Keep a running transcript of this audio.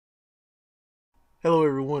Hello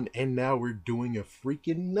everyone, and now we're doing a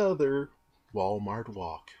freaking another Walmart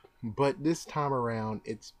walk. But this time around,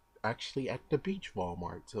 it's actually at the beach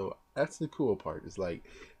Walmart. So that's the cool part. It's like,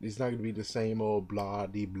 it's not going to be the same old blah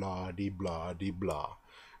de blah de blah de blah.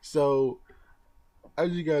 So,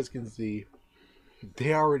 as you guys can see,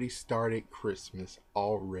 they already started Christmas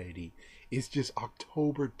already. It's just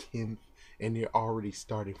October 10th, and they're already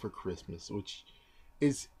starting for Christmas, which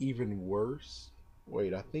is even worse.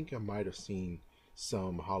 Wait, I think I might have seen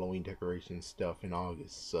some Halloween decoration stuff in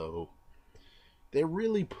August, so they're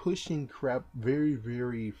really pushing crap very,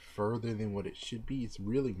 very further than what it should be. It's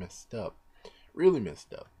really messed up. Really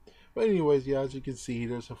messed up. But anyways, yeah, as you can see,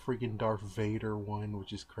 there's a freaking Darth Vader one,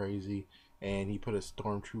 which is crazy. And he put a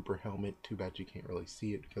Stormtrooper helmet. Too bad you can't really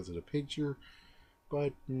see it because of the picture.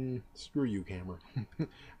 But screw you, camera.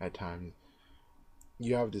 At times.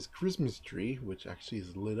 You have this Christmas tree, which actually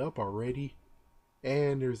is lit up already.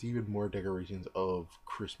 And there's even more decorations of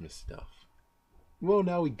Christmas stuff. Well,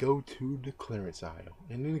 now we go to the clearance aisle.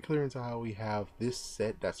 And in the clearance aisle, we have this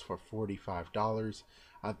set that's for $45.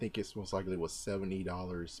 I think it's most likely was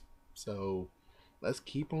 $70. So let's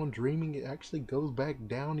keep on dreaming. It actually goes back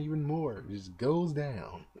down even more. It just goes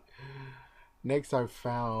down. Next, I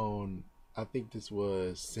found, I think this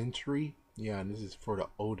was Century. Yeah, and this is for the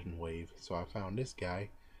Odin wave. So I found this guy.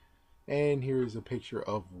 And here's a picture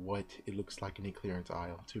of what it looks like in the clearance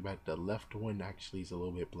aisle. Too bad the left one actually is a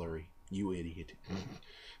little bit blurry. You idiot.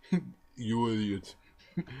 You idiot.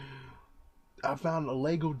 I found a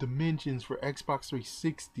LEGO Dimensions for Xbox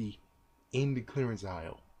 360 in the clearance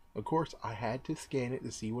aisle. Of course, I had to scan it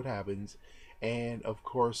to see what happens. And of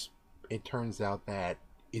course, it turns out that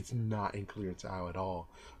it's not in clearance aisle at all.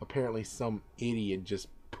 Apparently, some idiot just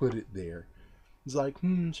put it there. It's like,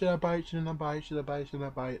 should I buy it? Shouldn't I buy it? Should I buy it? Shouldn't I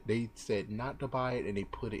buy it? They said not to buy it, and they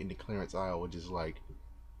put it in the clearance aisle, which is like,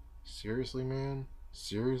 seriously, man?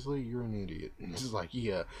 Seriously? You're an idiot. It's just like,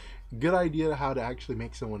 yeah, good idea how to actually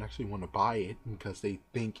make someone actually want to buy it because they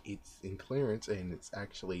think it's in clearance and it's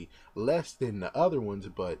actually less than the other ones,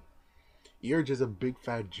 but you're just a big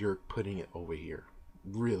fat jerk putting it over here.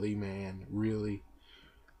 Really, man? Really?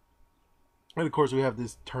 And of course, we have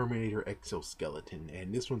this Terminator exoskeleton,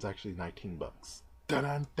 and this one's actually 19 bucks. Dun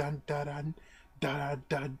dun dun dun dun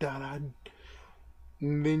dun dun.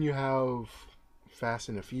 And then you have Fast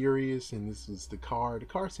and the Furious, and this is the car. The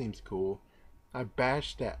car seems cool. I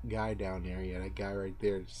bashed that guy down there. Yeah, that guy right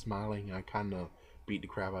there smiling. I kind of beat the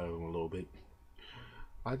crap out of him a little bit.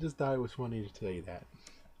 I just thought it was funny to tell you that.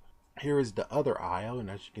 Here is the other aisle, and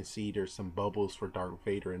as you can see, there's some bubbles for Darth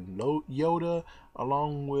Vader and Yoda,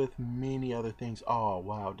 along with many other things. Oh,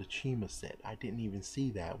 wow, the Chima set. I didn't even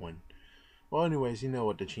see that one. Well, anyways, you know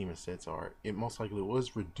what the Chima sets are. It most likely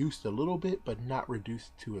was reduced a little bit, but not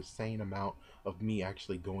reduced to a sane amount of me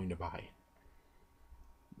actually going to buy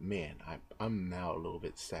it. Man, I'm now a little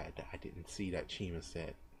bit sad that I didn't see that Chima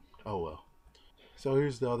set. Oh well. So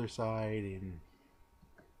here's the other side, and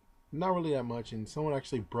not really that much. And someone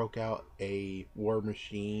actually broke out a War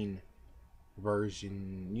Machine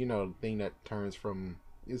version. You know, the thing that turns from,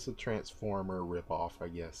 it's a Transformer ripoff, I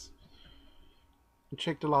guess. I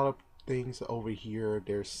checked a lot of things over here.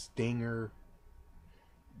 There's Stinger.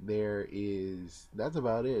 There is, that's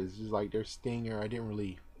about it. It's just like there's Stinger. I didn't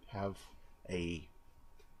really have a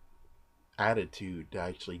attitude to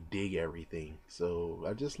actually dig everything, so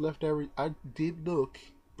I just left I did look,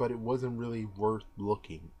 but it wasn't really worth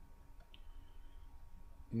looking.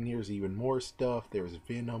 And here's even more stuff. There's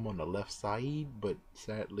Venom on the left side, but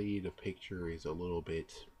sadly the picture is a little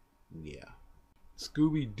bit, yeah.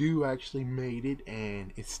 Scooby-Doo actually made it,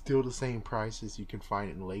 and it's still the same price as you can find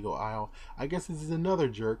it in the Lego aisle. I guess this is another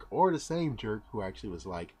jerk, or the same jerk, who actually was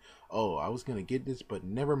like, oh, I was gonna get this, but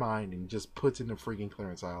never mind, and just puts it in the freaking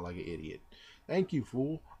clearance aisle like an idiot. Thank you,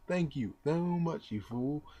 fool. Thank you so much, you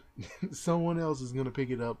fool. Someone else is gonna pick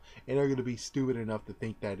it up, and they're gonna be stupid enough to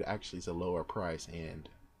think that it actually is a lower price, and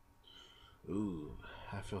ooh,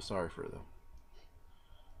 I feel sorry for them.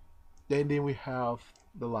 And then we have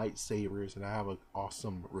the lightsabers, and I have an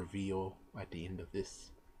awesome reveal at the end of this.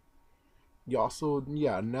 You also,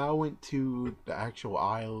 yeah, now went to the actual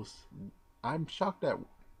aisles. I'm shocked that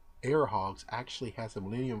Airhogs actually has a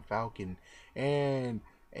Millennium Falcon and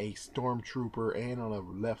a Stormtrooper, and on the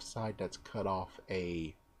left side that's cut off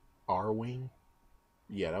a R-Wing.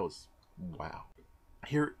 Yeah, that was wow.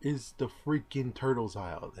 Here is the freaking Turtles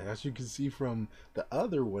aisle. As you can see from the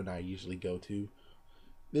other one I usually go to,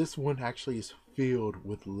 this one actually is filled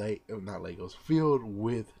with not Legos, filled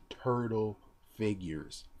with turtle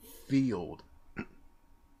figures. Filled.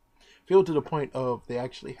 Filled to the point of they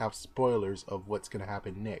actually have spoilers of what's going to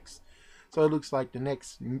happen next. So it looks like the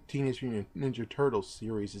next Teenage Mutant Ninja Turtles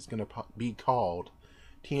series is going to be called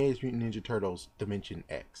Teenage Mutant Ninja Turtles Dimension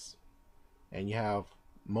X. And you have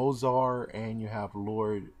Mozart and you have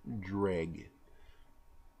Lord Dreg,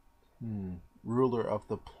 ruler of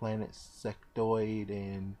the planet Sectoid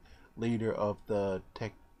and leader of the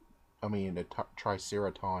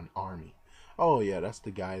Triceraton army. Oh yeah, that's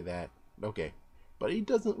the guy that. Okay, but he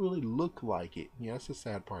doesn't really look like it. Yeah, that's the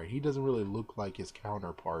sad part. He doesn't really look like his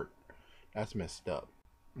counterpart. That's messed up.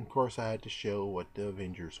 Of course, I had to show what the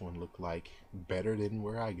Avengers one looked like. Better than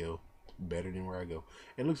where I go. Better than where I go.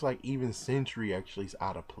 It looks like even Sentry actually is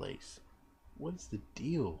out of place. What is the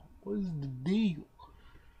deal? What is the deal?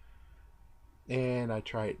 And I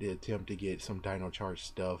tried to attempt to get some Dino Charge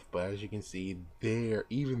stuff, but as you can see,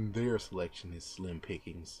 even their selection is slim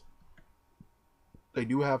pickings. They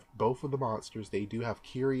do have both of the monsters. They do have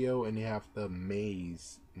Kirio and they have the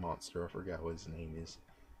Maze monster. I forgot what his name is.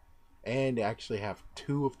 And they actually have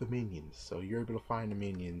two of the minions. So you're able to find the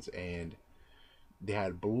minions, and they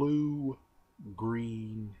had blue,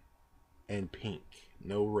 green, and pink.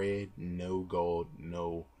 No red, no gold,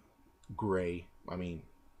 no gray. I mean,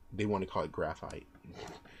 they want to call it graphite.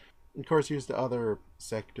 Of course, here's the other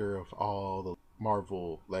sector of all the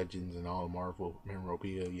Marvel Legends and all Marvel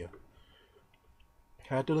memorabilia.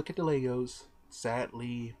 I had to look at the Legos.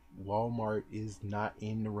 Sadly, Walmart is not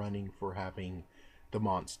in the running for having the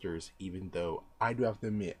monsters, even though I do have to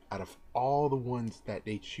admit, out of all the ones that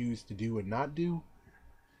they choose to do and not do,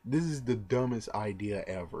 this is the dumbest idea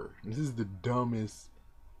ever. This is the dumbest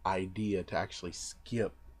idea to actually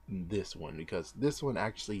skip this one, because this one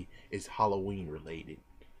actually is Halloween related.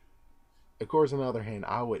 Of course, on the other hand,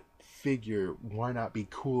 I would figure why not be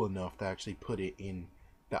cool enough to actually put it in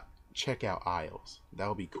the checkout aisles. That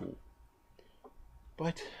would be cool.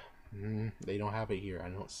 But they don't have it here. I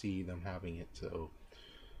don't see them having it, so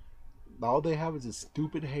all they have is a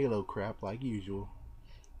stupid Halo crap like usual.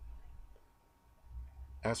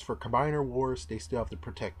 As for Combiner Wars, they still have to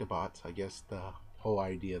protect the bots. I guess the whole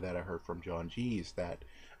idea that I heard from John G is that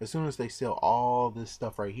as soon as they sell all this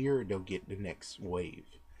stuff right here, they'll get the next wave.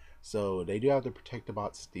 So they do have to protect the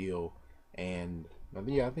bots still. And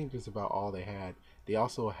yeah, I think that's about all they had. They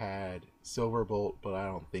also had Silverbolt, but I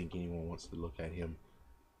don't think anyone wants to look at him.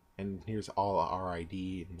 And here's all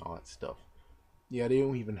RID and all that stuff. Yeah, they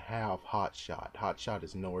don't even have Hotshot. Hotshot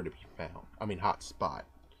is nowhere to be found. I mean, Hotspot.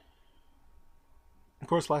 Of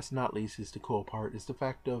course, last but not least is the cool part, is the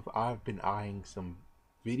fact of I've been eyeing some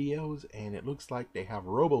videos and it looks like they have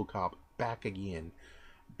RoboCop back again,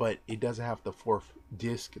 but it doesn't have the fourth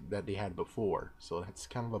disc that they had before, so that's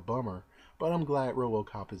kind of a bummer, but I'm glad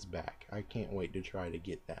RoboCop is back. I can't wait to try to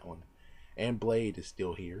get that one. And Blade is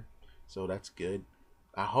still here, so that's good.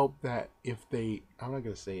 I hope that if they, I'm not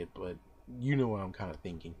going to say it, but you know what I'm kind of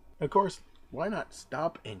thinking. Of course, why not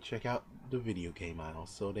stop and check out the video game aisle?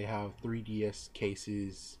 So they have 3DS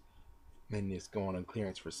cases, and it's going on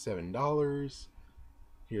clearance for $7.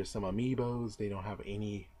 Here's some amiibos. They don't have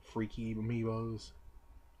any freaky amiibos.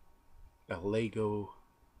 The LEGO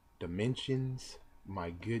Dimensions.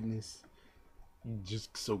 My goodness.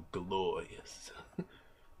 Just so glorious.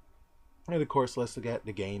 And of course, let's look at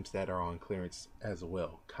the games that are on clearance as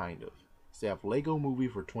well, kind of. So they have Lego Movie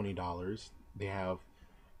for $20. They have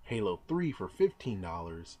Halo 3 for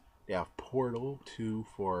 $15. They have Portal 2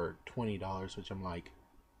 for $20, which I'm like,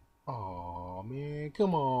 oh man,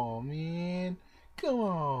 come on, man. Come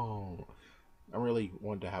on. I really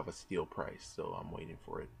want to have a steal price, so I'm waiting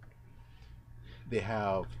for it. They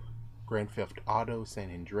have Grand Theft Auto San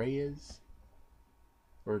Andreas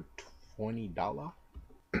for $20.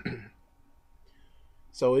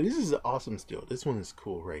 So this is an awesome steal. This one is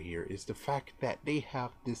cool right here. Is the fact that they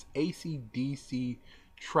have this AC/DC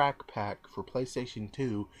track pack for PlayStation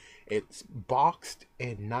 2. It's boxed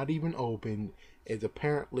and not even opened. It's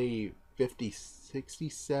apparently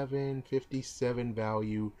 57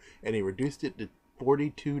 value, and they reduced it to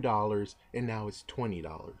 $42, and now it's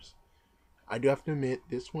 $20. I do have to admit,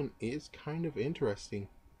 this one is kind of interesting.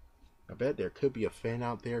 I bet there could be a fan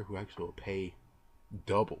out there who actually will pay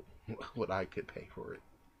double what I could pay for it.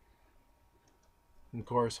 And of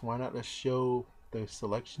course, why not just show the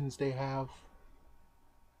selections they have?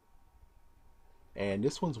 And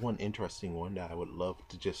this one's one interesting one that I would love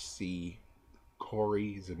to just see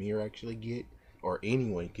Corey Zamir actually get, or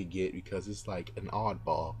anyone could get, because it's like an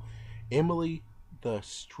oddball. Emily the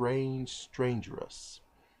Strangeress.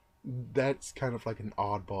 That's kind of like an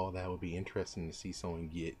oddball that would be interesting to see someone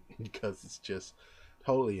get, because it's just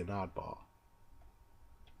totally an oddball.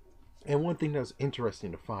 And one thing that was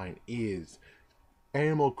interesting to find is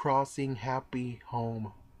Animal Crossing Happy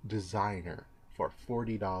Home Designer for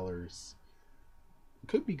 $40.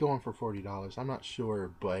 Could be going for $40. I'm not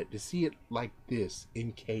sure, but to see it like this,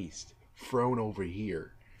 encased, thrown over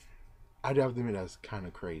here, I'd have to admit that's kind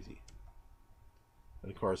of crazy.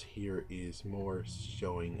 And of course, here is more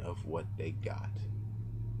showing of what they got.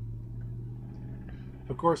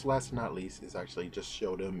 Of course, last but not least is actually just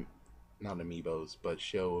show them, not amiibos, but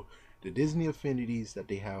show the Disney affinities that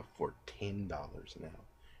they have for $10 now.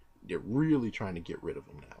 They're really trying to get rid of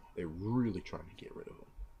them now. They're really trying to get rid of them.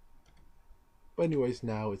 But anyways,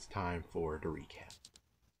 now it's time for the recap.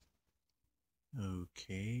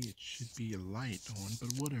 Okay, it should be a light on,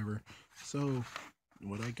 but whatever. So,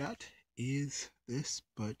 what I got is this,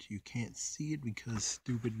 but you can't see it because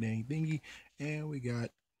stupid dang thingy. And we got,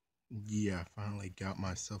 yeah, I finally got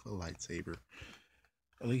myself a lightsaber.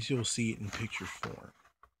 At least you'll see it in picture form.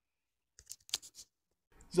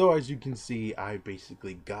 So as you can see, I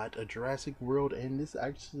basically got a Jurassic World, and this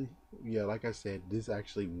actually, yeah, like I said, this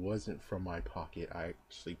actually wasn't from my pocket. I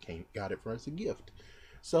actually got it for as a gift.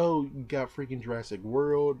 So you got freaking Jurassic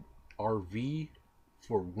World RV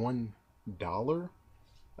for $1.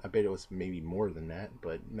 I bet it was maybe more than that,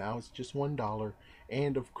 but now it's just $1.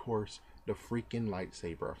 And of course, the freaking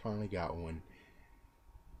lightsaber. I finally got one.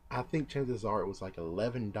 I think chances are it was like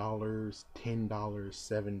 $11, $10,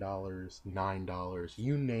 $7, $9,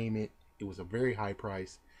 you name it. It was a very high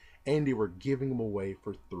price, and they were giving them away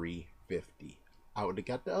for $3.50. I would have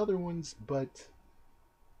got the other ones, but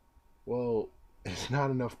well, it's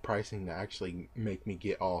not enough pricing to actually make me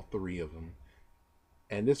get all three of them.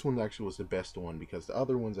 And this one actually was the best one because the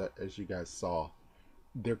other ones, as you guys saw,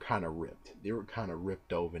 they're kind of ripped. They were kind of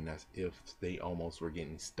ripped open as if they almost were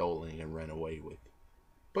getting stolen and ran away with.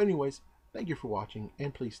 But anyways, thank you for watching,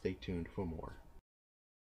 and please stay tuned for more.